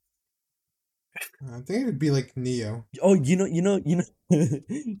 I think it'd be like Neo. Oh, in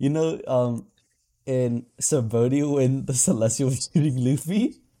Subodie when the Celestial was shooting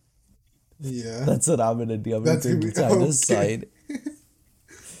Luffy. Yeah. That's what I'm gonna do. I'm gonna That's turn gonna to be- China's okay. side.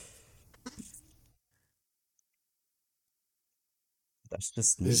 That's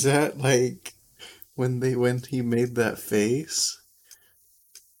just me. Is that like when he made that face?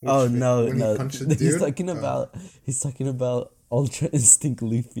 Oh Which- no, when he no. punched the He's dude? talking about Ultra Instinct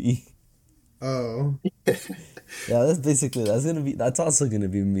Luffy. Oh. Yeah, that's also gonna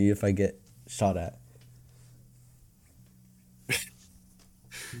be me if I get shot at.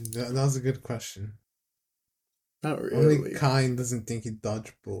 That was a good question. Not Only really. Kind doesn't think he'd dodge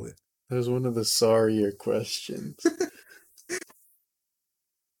a bullet. That was one of the sorrier questions.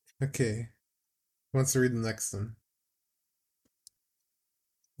 Okay. Who wants to read the next one?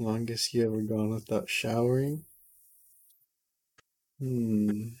 Longest you ever gone without showering?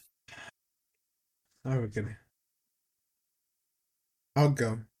 Oh, we're good. I'll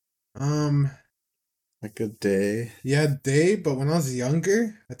go. Like a day. Yeah, day, but when I was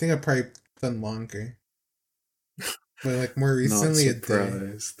younger, I think I probably done longer. But like more recently, Not a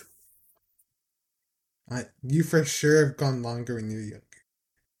day. surprised. You for sure have gone longer when you were younger.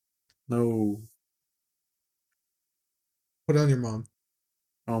 No. Put on your mom.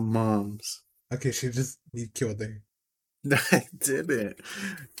 On mom's. Okay, you killed her. I didn't.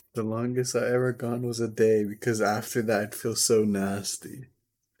 The longest I ever gone was a day because after that I'd feel so nasty.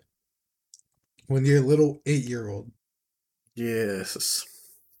 When you're a little 8-year-old. Yes.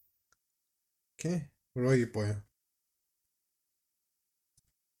 Okay. What about you, Boya?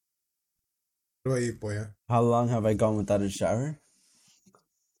 What about you, Boya? How long have I gone without a shower?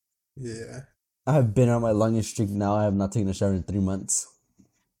 Yeah. I have been on my longest streak now. I have not taken a shower in 3 months.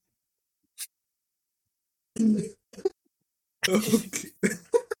 Okay.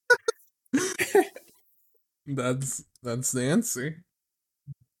 That's the answer.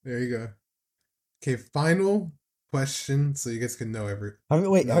 There you go. Okay, final question, so you guys can know every. Have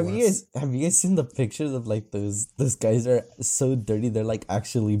No you guys seen the pictures of like those guys are so dirty they're like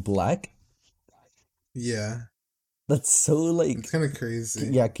actually black? Yeah, That's so like it's kind of crazy.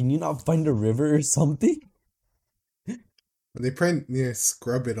 yeah. Can you not find a river or something? They probably need to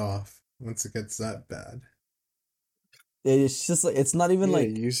scrub it off once it gets that bad. It's just like it's not even Yeah,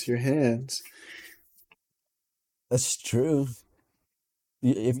 like use your hands. that's true.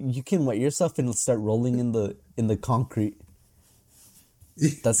 If you can wet yourself and start rolling in the concrete,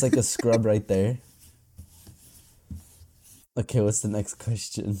 that's like a scrub right there. Okay, what's the next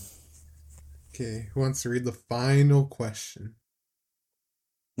question? Okay, who wants to read the final question?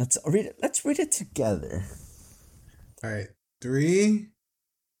 Let's read it together. All right. 3,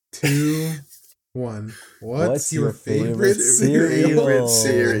 2, 1. What's your favorite cereal? Favorite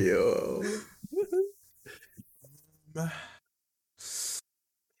cereal.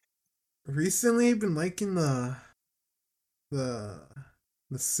 Recently, I've been liking the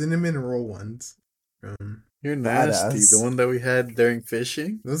cinnamon roll ones. You're nasty. Badass. The one that we had during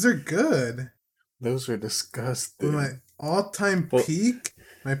fishing? Those are good. Those were But disgusting. my all-time Well- peak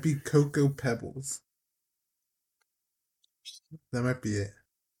might be Cocoa Pebbles. That might be it.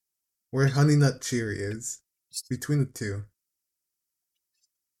 Or Honey Nut Cheerios. Between the two.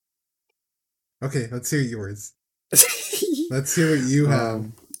 Okay, let's hear yours. Let's hear what you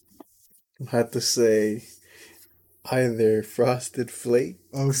have. I had to say either Frosted Flake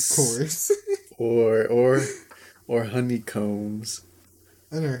Of course. or honeycombs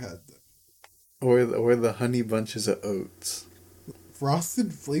I never had that. or the honey bunches of oats.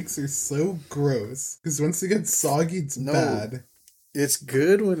 Frosted Flakes are so gross. Because once they get soggy, it's No. bad. It's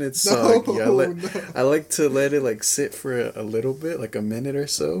good when it's No, soggy. no. I like to let it like sit for a little bit, like a minute or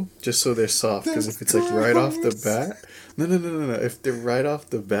so, just so they're soft. Because That's if it's like right off the gross. bat, no. If they're right off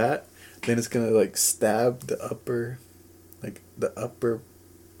the bat, then it's gonna like stab the upper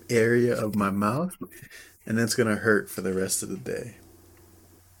area of my mouth, and then it's gonna hurt for the rest of the day.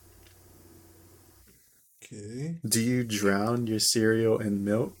 Okay. Do you drown your cereal in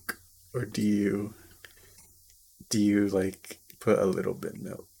milk, or do you like put a little bit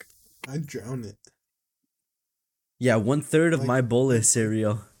milk? I drown it. Yeah, 1/3 of Like- my bowl is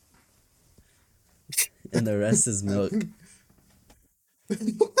cereal, and the rest is milk.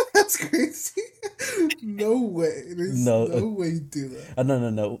 That's crazy. No way. There's No. no way you do that.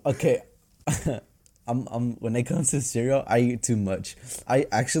 No. Okay, I'm when it comes to cereal, I eat too much. I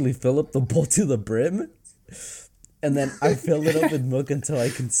actually fill up the bowl to the brim, and then I fill it up with milk until I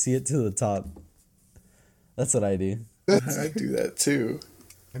can see it to the top. That's what I do, I do that too.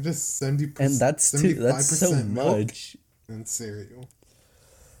 I just 70%. and that's so 75% milk much. and cereal.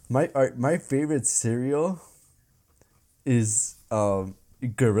 My favorite cereal is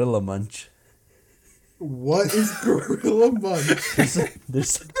Gorilla Munch. What is Gorilla Munch?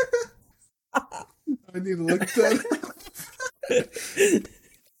 There's I need to look that up.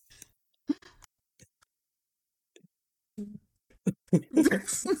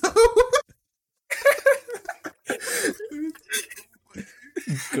 There's no.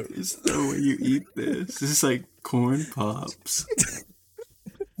 There's no way you eat this. This is like corn pops.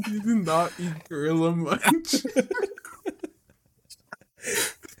 You do not eat Gorilla Munch.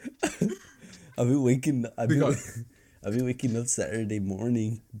 I've been waking I've We been, got- I've been waking up Saturday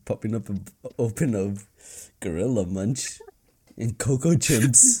morning, popping up an open of Gorilla Munch and Cocoa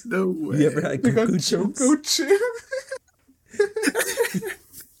Chimps. No way. You ever had We got Cocoa Chimps? Choco Chip.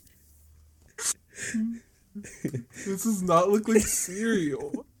 This does not look like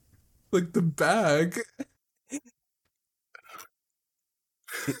cereal. Like the bag.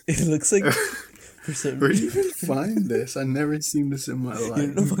 It looks like for some Where do you reason. even find this? I've never seen this in my You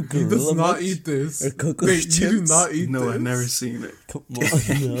don't know life. about He does Gorilla not Munch? eat this. Or Cocoa Wait, you do Chips? not eat No, this? I've never seen it. Come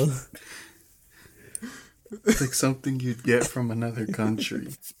on, no. It's like something you'd get from another country.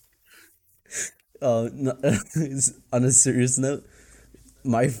 No, on a serious note,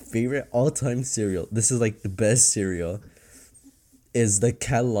 my favorite all-time cereal, this is like the best cereal, is the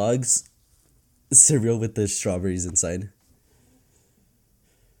Kellogg's cereal with the strawberries inside.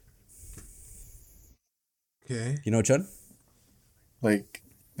 Okay. You know which one? Like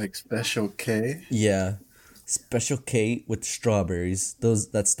Special K. Yeah. Special K with strawberries.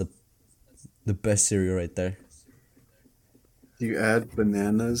 That's the best cereal right there. Do you add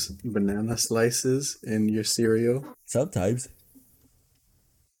banana slices in your cereal? Sometimes.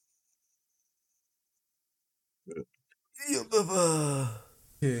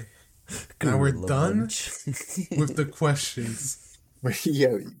 Okay. Now we're Gorilla done Munch. with the questions.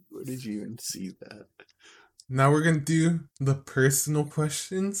 Yeah, where did you even see that? Now we're gonna do the personal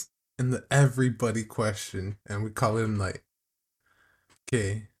questions and the everybody question, and we call it a night.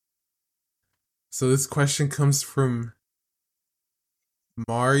 Okay. So this question comes from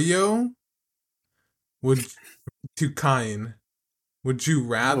Mario. To Kine. Would you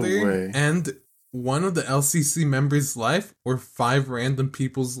rather way. end one of the LCC members' life or 5 random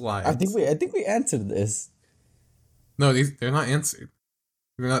people's lives? I think we answered this. No, they're not answered.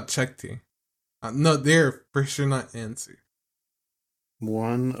 They're not checked here. No, they're for sure not answered.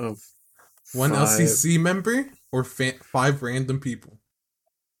 One of One five. LCC member or 5 random people?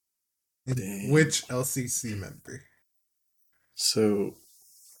 And Dang. which LCC member? So,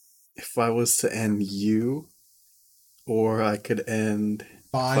 if I was to end you, or I could end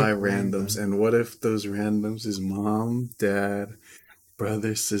 5 randoms. And what if those randoms is mom, dad,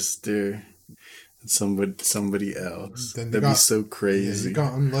 brother, sister, and somebody else? Then you That'd be got- so Yeah, crazy. you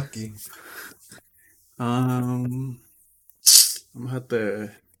got unlucky. I'm gonna have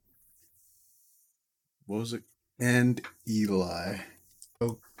to. What was it? And Eli.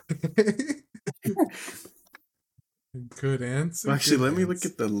 Good answer. Actually, good let me look answer.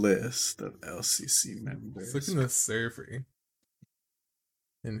 at the list of LCC Let's members. look in the server.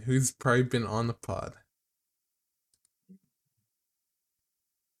 And who's probably been on the pod?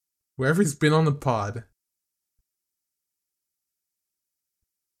 Whoever's been on the pod.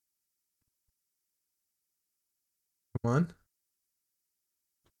 Come on.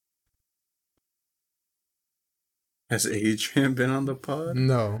 Has Adrian been on the pod?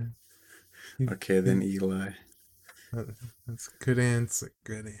 No. Okay, then Eli. That's a good answer.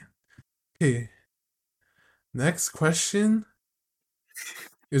 Good answer. Okay. Next question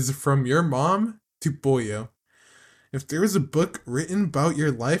is from your mom to Boyo. If there was a book written about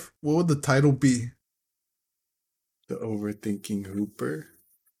your life, what would the title be? The Overthinking Hooper.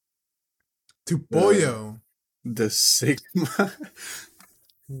 To Boyo. The Sigma.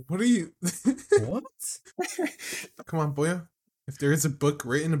 What are you? What? Come on, Boyo. If there is a book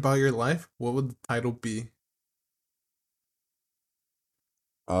written about your life, what would the title be?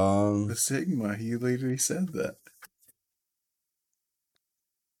 The Sigma. He literally said that.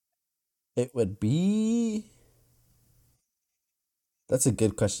 It would be. That's a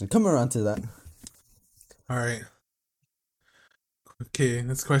good question. Come around to that. All right. Okay,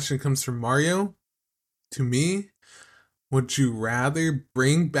 this question comes from Mario. To me, would you rather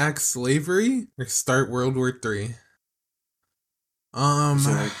bring back slavery or start World War III? So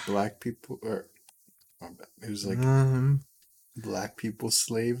like black people, or it was like black people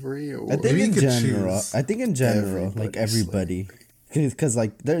slavery, or I think Maybe in you could general. choose I think in general, like everybody, because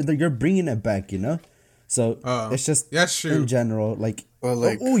like you're bringing it back, you know. So it's just yeah, true. in general, like, Well,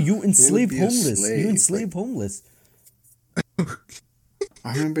 like, you enslave be a homeless. You slave, enslave homeless.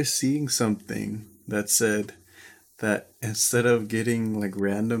 I remember seeing something that said that instead of getting like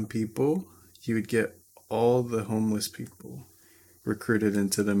random people, you would get all the homeless people recruited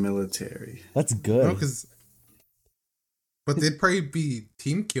into the military. That's good. No, but they'd probably be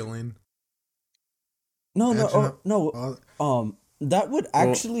team killing. No, Imagine no. That would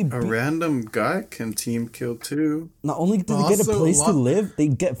actually a be. random guy can team kill too. Not only do But they get a also a place to lot- live, they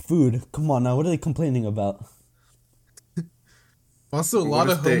get food. Come on now, what are they complaining about? Also, a What lot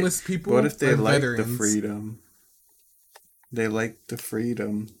if of they- homeless people What if they are like veterans. the freedom? They like the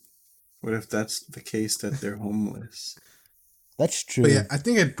freedom. What if that's the case that they're homeless? That's true. But yeah, I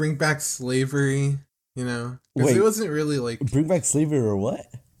think I'd bring back slavery, you know, because Wait. it wasn't really like, Bring back slavery or what?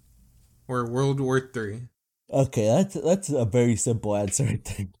 or World War III. Okay, that's a very simple answer, I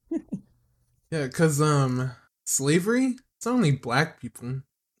think. Yeah, because slavery, it's only black people. A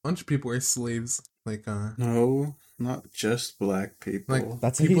bunch of people are slaves. Like No, not just black people. like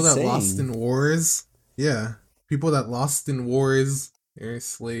That's what people he's that lost saying. in wars. Yeah, people that lost in wars are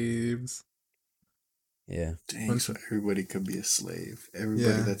slaves. Yeah. Dang, so everybody could be a slave. Everybody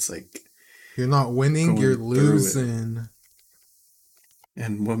Yeah. that's like. You're not winning, Going you're through it. losing.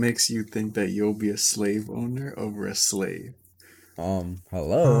 And what makes you think that you'll be a slave owner over a slave?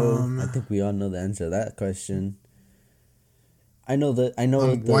 Hello. I think we all know the answer to that question. I know the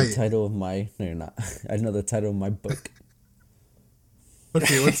white. title of my. No, you're not. I know the title of my book.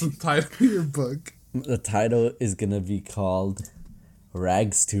 Okay, what's the title of your book? The title is gonna be called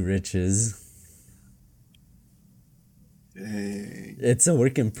 "Rags to Riches." Dang. It's a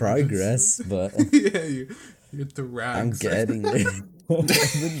work in progress, but Yeah, you're the rags. I'm getting there. I'm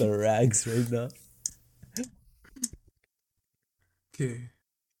in the rags right now. Okay.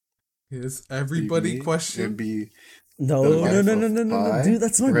 Is everybody Me? question? It'd be No, The no, Life no, of no, no, no, Pi, dude.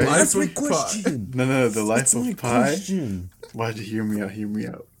 That's my right? that's my Life of Pi. question. no, the life That's my of Pi. question. Why'd you hear me out? Hear me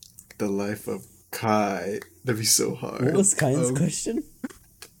out. The life of Kai. That'd be so hard. What was Kyan's Oh. question?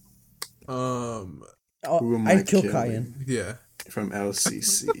 Who am I I'd kill killing? Kyan. Yeah. From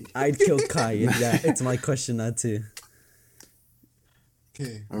LCC. I'd kill Kyan. Yeah, it's my question now too.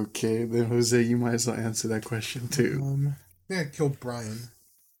 Okay. Okay, then Jose, you might as well answer that question too. I think I killed Brian.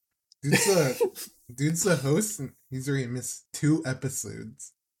 Dude's a host and he's already missed 2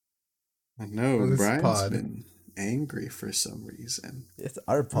 episodes. I know, on this Brian's pod. been angry for some reason. It's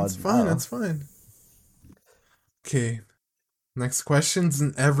our pod. That's fine, now. that's fine. Okay. Next questions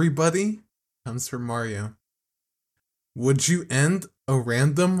and everybody comes from Mario. Would you end a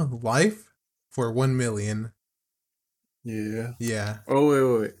random life for 1 million? Yeah. Yeah.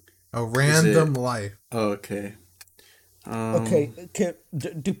 Oh, wait. A random life. Oh, okay. Okay,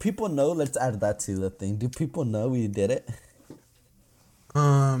 do people know? Let's add that to the thing. Do people know we did it?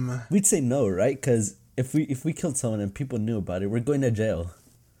 We'd say no, right? Because if we killed someone and people knew about it, we're going to jail.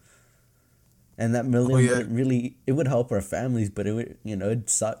 And that million yeah. wouldn't really. It would help our families, but it would, it'd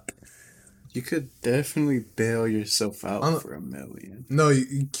suck. You could definitely bail yourself out Um, for $1 million. No,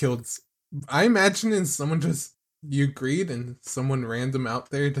 you killed. I imagine in someone just you agreed and someone random out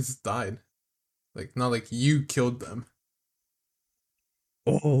there just died. Like not like you killed them.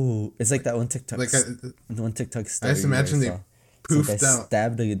 Oh, it's like that one TikTok. Like The one TikTok story. I just imagine they Some guy poofed out.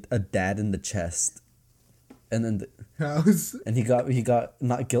 stabbed a dad in the chest, and then House. and he got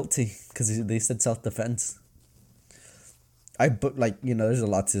not guilty because they said self defense. There's a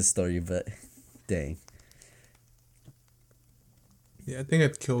lot to the story, but dang. Yeah, I think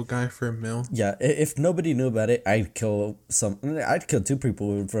I'd kill a guy for $1 million. Yeah, if nobody knew about it, I'd kill two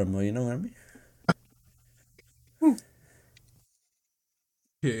people for $1 million. You know what I mean?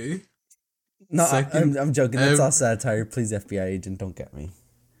 Okay. No, Second, I'm joking. That's all satire. Please, FBI agent, don't get me.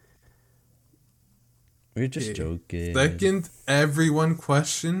 We're just Okay. joking. Second, everyone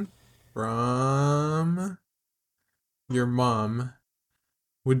question from your mom.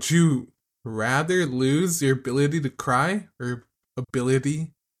 Would you rather lose your ability to cry or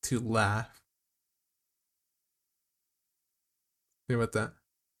ability to laugh? Think about that.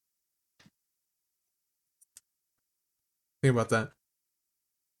 Think about that.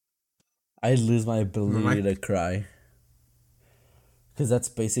 I lose my ability Mike? to cry. Because that's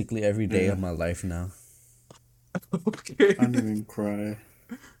basically every day Yeah. of my life now. Okay. I don't even cry.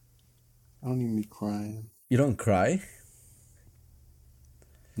 I don't even be crying. You don't cry?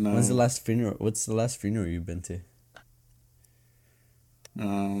 No. What's the last funeral you've been to?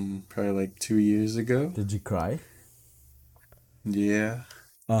 Probably like 2 years ago. Did you cry? Yeah.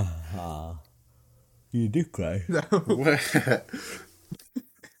 Uh-huh. You do cry. No. What?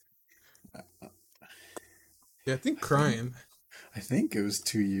 Yeah, I think crying. I think it was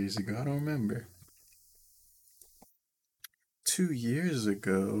 2 years ago. I don't remember. 2 years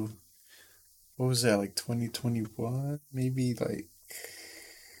ago. What was that, like 2021? Maybe like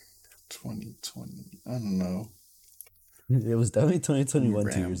 2020. I don't know. It was definitely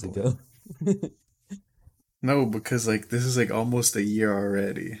 2021 2 years ago. No, because like this is like almost a year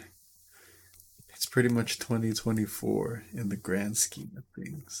already. It's pretty much 2024 in the grand scheme of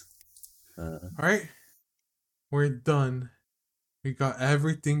things. Alright. We're done. We got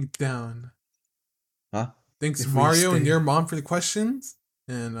everything down. Huh? Thanks, If we Mario and stay- your mom for the questions.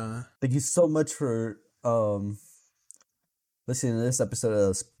 And Thank you so much for listening to this episode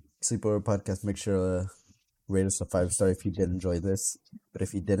of Sleepover Podcast. Make sure to rate us a 5-star if you did enjoy this. But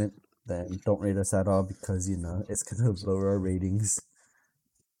if you didn't, then don't rate us at all because it's gonna lower our ratings.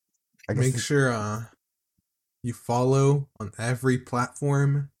 I guess make sure you follow on every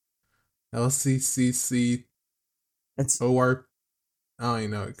platform. LCCC it's OR. I don't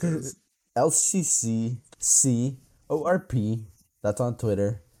even know it goes. LCCCORP. That's on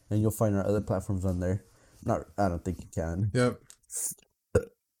Twitter, and you'll find our other platforms on there. I don't think you can. Yep.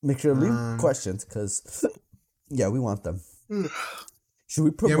 Make sure to leave questions because, yeah, we want them. Should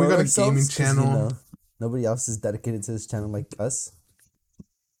we promote we got a ourselves? gaming 'Cause, channel. nobody else is dedicated to this channel like us.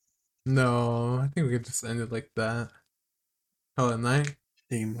 No, I think we could just end it like that. Call it night.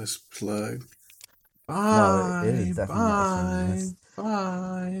 Shameless plug. Bye. No, it is definitely not bye. shameless.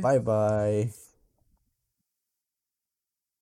 Bye. Bye bye.